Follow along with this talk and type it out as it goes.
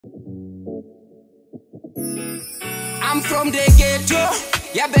I'm from the ghetto,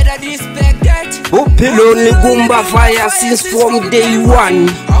 you better respect that. Upilo ni gumba fire since from day one.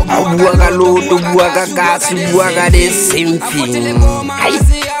 Abuaga loto, buaga gas, buaga the same thing.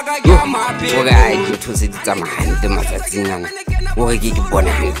 Yo, I get to sit at my hand, the Mazatina. Or get born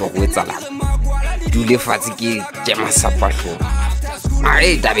hand for Witala. Do the fatigue, Jamasapato.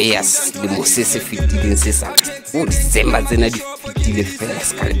 I Davias, the Moses 15 Cesar. Who December than a 15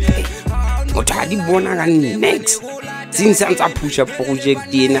 first calipay. What had the Bona next? Since I'm a push up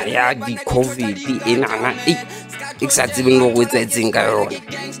project, the COVID, the Enana, exactly no with that thing.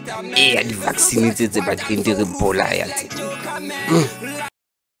 The vaccinated about the Ebola.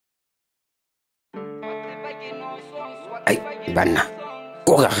 Bana,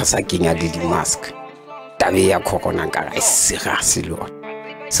 go saking at the mask. Tabia Coconaga, I seriously, Lord.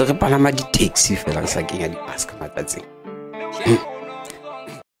 So the Panama takes you for saking at the mask.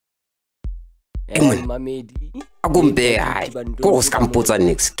 Agumbe hai go scampotsa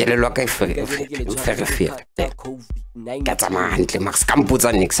nix ke le loka ifere ka tsama hantle max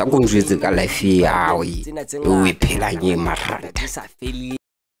scampotsa nix a go njwetse ka life ya o iphela nye maranta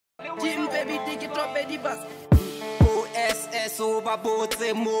OSS over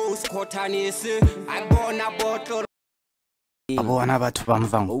botse most khotanise I bona botlo abona batho ba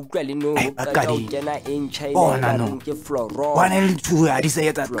mvango bakadi bona no bona le two a di se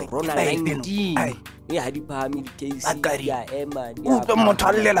yetsa ha di phami case ya ema o tlo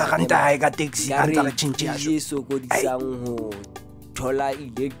mothallela ganta ha ka taxi a ntse re tshintse ya so go disang ho thola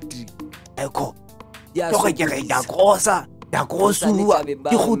electric eko ya go ke ga khosa ya khosuwa di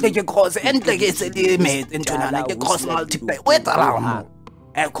gotle ke khosa entle ke se di metse ntona ke cross multiply o etsa la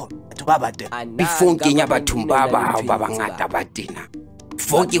eko batho ba bate before kenya batho ba bangata ba tena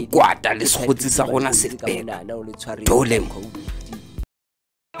before ke kwata le segotsi sa gona se fela dolem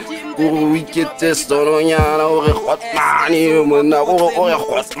we get this doronyana o re khotmane mona o re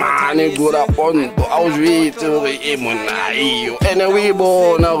khotmane gora ponto a o jwetse o re e mona iyo ene we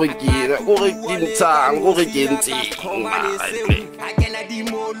bona o re kire o re kintshang o re kentse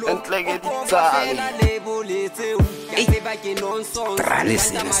entle ke ditsang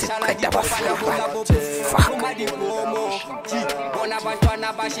Tralisi se qeta ba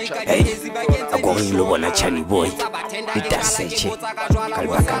hey ako re lo bona Chani Boy le taseche ka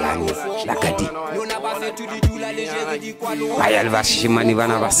bakalane la kadi bayal ba shimani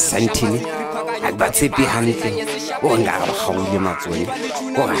bana ba santini a ba tsepi hantle o nga ba khawile matsone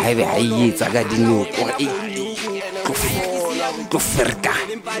o ga hebe ha yetsa ka dino o go ferka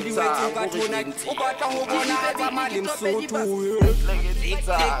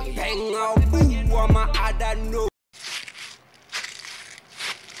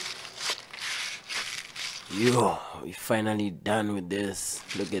Yo, we finally done with this.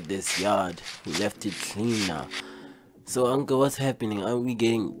 Look at this yard. We left it clean now. So uncle, what's happening? Are we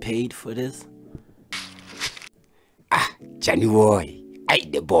getting paid for this? Ah, Chani Boy, I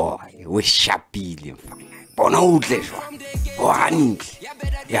the boy, we sharply bona utle jwa o hantle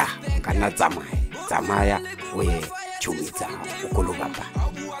ya kana tsamaya we chumitsa o kolobapa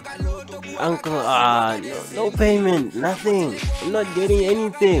uncle no payment, nothing. I'm not getting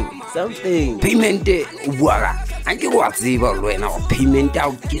anything. Something payment ubuaga anke go atsiba lwena o payment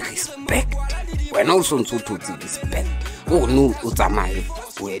out ke respect wena o sontso thotse respect o no o tsamaye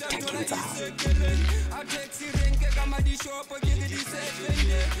o ethakenza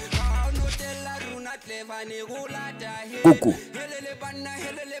Kuku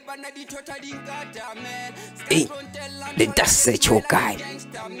hey let us search your guy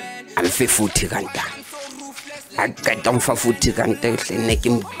I'm 50 ranta I got down for 50 ranta hle ke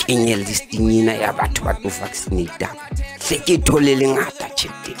mkenye listing ina ya batho ba to vaccinate hle ke tholele ngata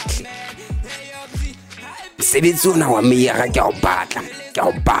tshete sebetsi ona wa me ya ke o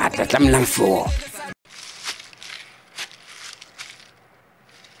batla tlamela for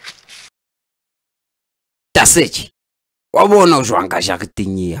tasechi wa bona o jwang ka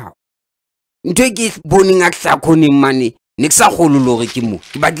jareteng ya ntwe ke boning a tlhakhone mane ne ke sa gololo re ke mo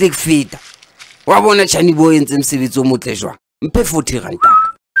ke batle ke feta wa bona Chani Boy entse msebetsi o motle jwa mpe 40 ranta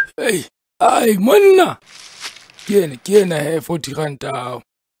hey ai monna ke na he 40 ranta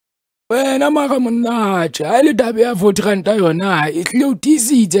wena mara monna cha ile dabe ya 40 ranta yona e tle o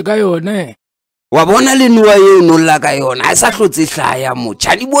tisitse ka yona wa bona le nwa ye no la ka yona a sa hlotse hlaya mo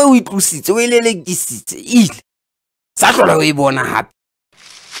Chani Boy o itlositse o ilelekisitse ile sa hlola o e bona hape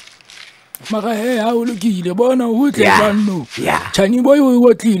mara he ha o lokile bona o tle banno Chani Boy o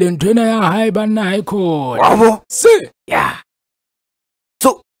otlile nthena ya hae banna ha ikhona wabo se ya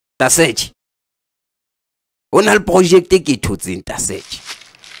so tasechi ona le project ke thotseng tasechi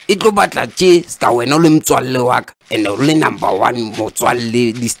e tlo batla tje ska wena o le mtswalle wa ka and o le number 1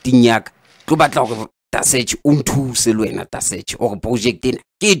 motswalle listing ya ka tlo batla gore Tasech o nthuse le wena Tasech o re project ena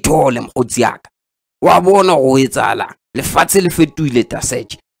ke thole mkhotsi ya ka wa bona go etsala lefatshe le fetoile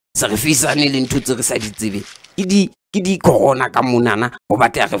Tasech se re fisane le ntho tse re sa di tsebe ke di corona ka monana go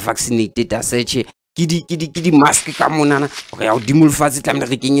batla re vaccinate Tasech ke di mask ka monana re ya o dimolfatse tlamele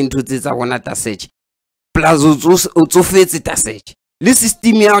re kenye ntho tse tsa bona Tasech plus o tsofetse Tasech le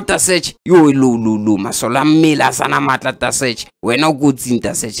system ya Tasech yo lo masola mmele a sana matla Tasech wena o gotsing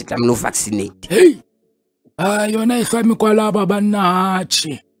Tasech tlamele o vaccinate hey yona e hlwa mekwala ba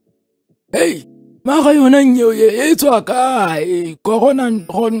bannachi hey mara yona nyo e tswa kae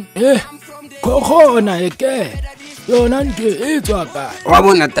corona eke yona ntwe e tswa kae wa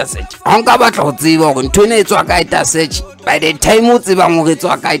bona Tasech ha nka batla go tseba gore ntwe e tswa kae Tasech by the time o tseba gore e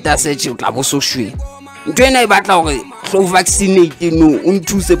tswa kae Tasech o tla bo so shwe ntwe e batla gore go vaccinate no o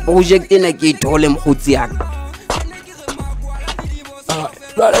nthuse project ena ke e thole mkhotsi ya ka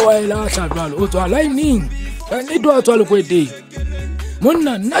jwale wa ilahla jwale o tswa lining ne do tswa le kweteng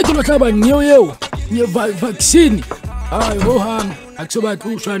monna nna ke lo tlaba nnyo eo nye vaccine ho hang a tsoba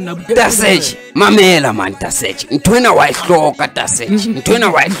tluswa nna Tasech mamela man Tasech ntwena wa ihloka Tasech ntwena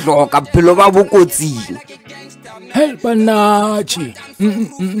wa ihloka phelo ba bokotsing help nachi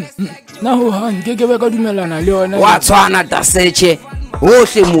na ho hang ke be ka dumelana le yona wa tshwana Tasech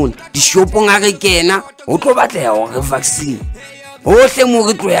hohle mona di shopo ngare kena o tlo batla gore vaccine hohle mo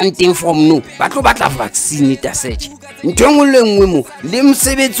re tlo yang teng from no ba tlo batla vaccine Tasech ntwengwe le nngwe mo le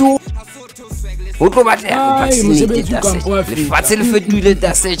msebetsi o tlo batla vaccine Tasech le fatse le fetile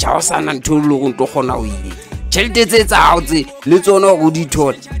Tasech ha o sana ntho le go ntlo gona o ile tšhelete tse tsa hao tse le tsona go di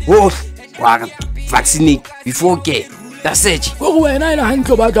thola hohle wa vaccinate before ke Tasech go wena ina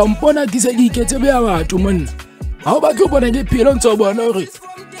hantlo ba tla mpona ke se di iketse be ya batho monna ha o ba ke bona ke phelo ntse bona gore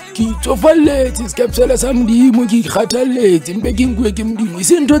ke tsofalletse skepsele sa modimo ke ikgathalletse mpe ke nkwe ke modimo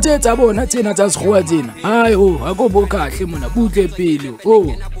se ntho tse tsa bona tsena tsa sekgowa tsena hayo ha go bokahle mona butle pele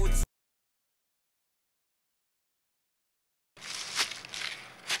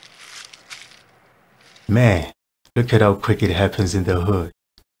Man, look at how quick it happens in the hood.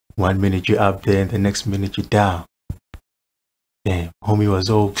 1 minute you're up there and the next minute you're down. Damn, homie was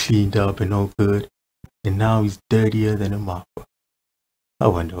all cleaned up and all good, and now he's dirtier than a mopper. I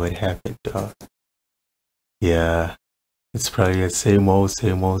wonder what happened, dog. Yeah, it's probably the same old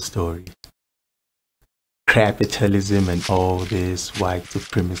story. Capitalism and all this white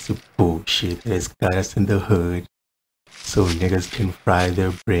supremacy bullshit that's got us in the hood so niggas can fry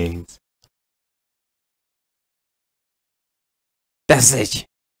their brains. Tasech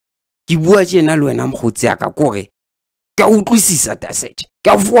ke bua tjena le wena mkhotsi ya ka kore ka utlwisisa Tasech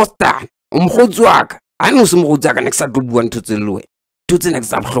ka fosta mkhotsi wa ka ha no se mkhotsi ya ka ne ke sa tlo bua ntho tse le wena ntho tse ne ke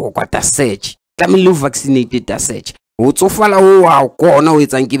sa bohloko kwa Tasech tlamehile o vaccinate Tasech o tsofala o wa kona o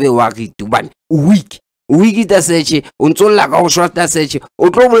etsang ke be wa re tubane week Tasech o ntsolla ka go short Tasech o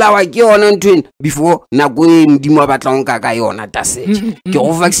tlo bolawa ke yona ntweng before nako e modimo a batla nka ka yona Tasech ke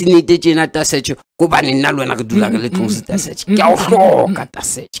go vaccinate tjena Tasech go bane nna le wena re dula re le close Tasech ke a o hloka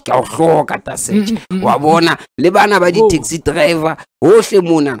Tasech wa bona le bana ba di taxi driver hohle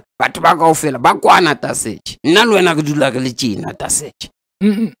mona batho ba kaofela ba kwana Tasech nna le wena re dula re le tjena Tasech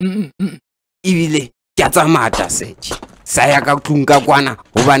ibile ke a tsamaya Tasech sa ya ka tlung ka kwana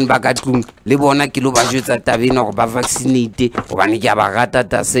hobane ba ka tlung le bona ke lo ba jwetsa tabena gore ba vaccinate hobane ke a ba rata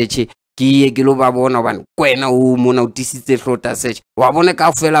Tasech ke ye ke lo ba bona hobane kwena o mona o tisitse hlo Tasech wa bona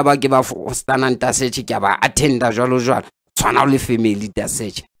ka fela ba ke ba stana Tasech ke ba attenda jwalo tshwana le family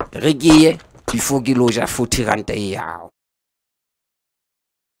Tasech re ke ye before ke lo ja 40 ranta e yao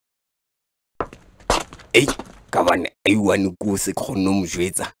ka bane one go se khonno mo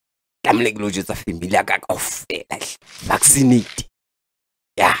jwetsa tlamele ke lo jwetsa family ya ka kaofela vaccinate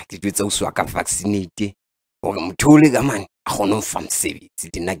ya ke jwetsa o swa ka vaccinate gore motho le ka mane a gone o fa msebetsi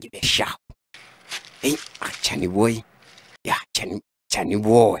dina ke be sharp Chani Boy ya Chani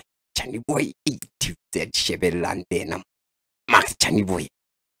Boy itse shebellang tena ma Chani Boy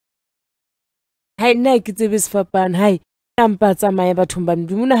hai nna ke tsebe sefapana hai ampa tsamaya bathong ba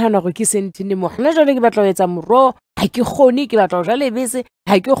ndimo nahana gore ke sentine mo hana jwale ke batla ho etsa moro ha ke khone ke batla ho jala lebese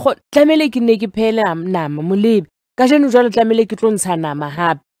ha ke khone tlamele ke ne ke phele nama molebe ka jeno jwale tlamele ke tlo ntsha nama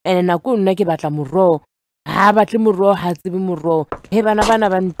hape ene nako nna ke batla moro ha batle moro ha tsebe moro he bana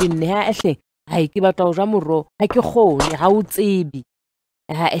ba ntenne ha ehle ha ke batla ho ja moro ha ke khone ha o tsebe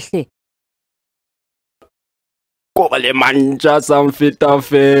ha ehle ko le manja samfeta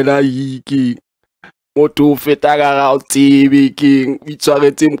fela yiki motho feta ka ga o tsebe keng o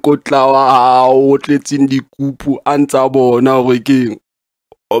itshwaretse mkotla wa hao o tletseng dikupu a ntsa bona gore keng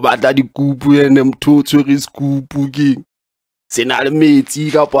o batla dikupu ene motho o tshwere sekupu king se na le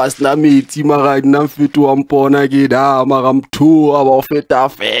metsi kapa sena metsi mara nna mfeto wa mpona ke da mara motho a ba o feta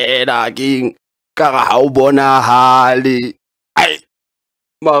fela king ka ga ha o bona hale ai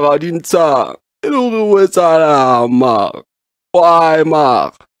mara dintsha e le hore o etsala mara why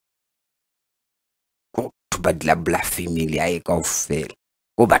mara ba dila blasphemy ya e kaofela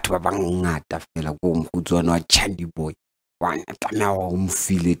go batho ba bangata fela go mhutswana wa Chani Boy wana tana wa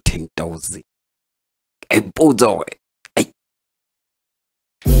umfile 10,000 e potsa hore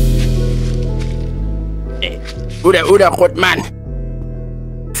Uda Khotman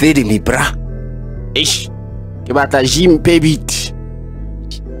fedi mi bra ish ke batla Jim Pebit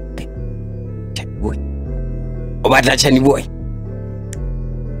Chani Boy o batla Chani Boy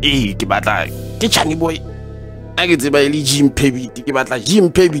ke batla ke Chani Boy a ke tseba ile Jim Pebit ke batla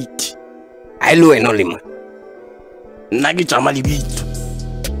Jim Pebit a ile wena le mona nna ke Jama lebitso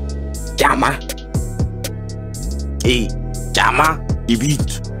Jama Jama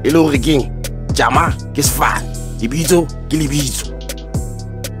lebitso e le hore keng Jama ke sefane lebitso ke lebitso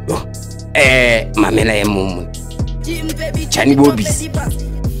mamela ya momo Chani Boy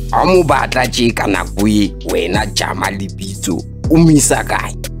a mo batla tje ka nako e wena Jama lebitso o misa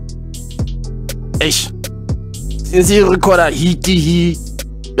kae since you recorda hit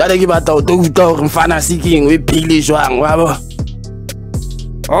jale ke batla o touta hore mfana seking o phile jwang wa bo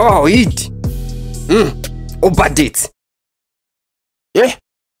oh hit o patetse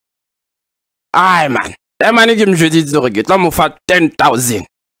ai man ke mjweditse hore ke tla mo fa 10,000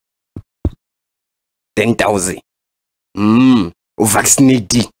 o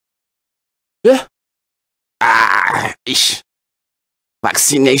vaccinate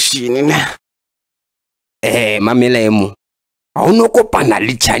vaccination mamela emo ha o no kopana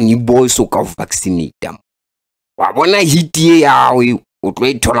le Chani Boy so ka vaccinate wa bona hit ye yawe o tlo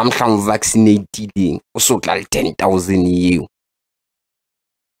ithola mhlang vaccinating o so tla le 10,000 yeo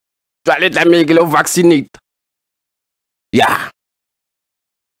jwale tlamehile lo vaccinate ya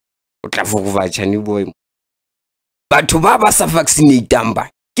o tla fokova Chani Boy batho ba sa vaccinate ba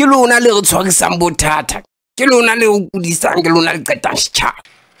ke lona le re tshwarisang bothata ke lona le o kudisang ke lona le qetang setjhaba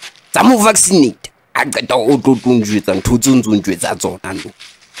tsa mo vaccinate a qeta o tlotlonjwetsa ntho tsontsontjwetsa tsona no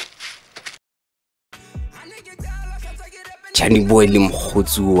Chani Boy le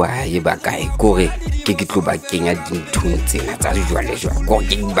mkhotsi wa e ba kae kore ke tlo ba kenya dinthong tsena tsa jwale gore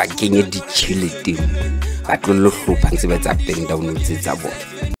ke ba kenye ditšhelete ba tlo lo hlopha ntse ba tsa pen down tsa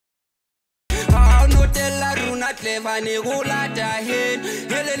bona clever ne go lata hen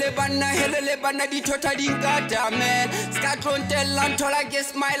helele banna di thota di nkata man skatlontella ntola ke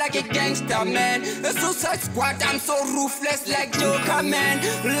smile like a gangster man so such squad I'm so ruthless like Joker man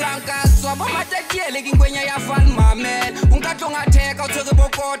lanka swaba matakiele ngwenya ya falma man unkatlonga theka utheke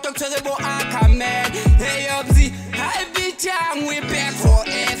bokoto utheke bo akha man hey obzi hi bitch we back for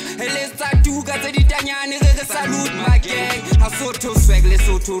F let's start to ga tse ditanyane re salute my gang ha so to swag le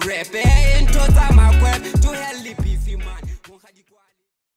so to rap into tsa makweb to hell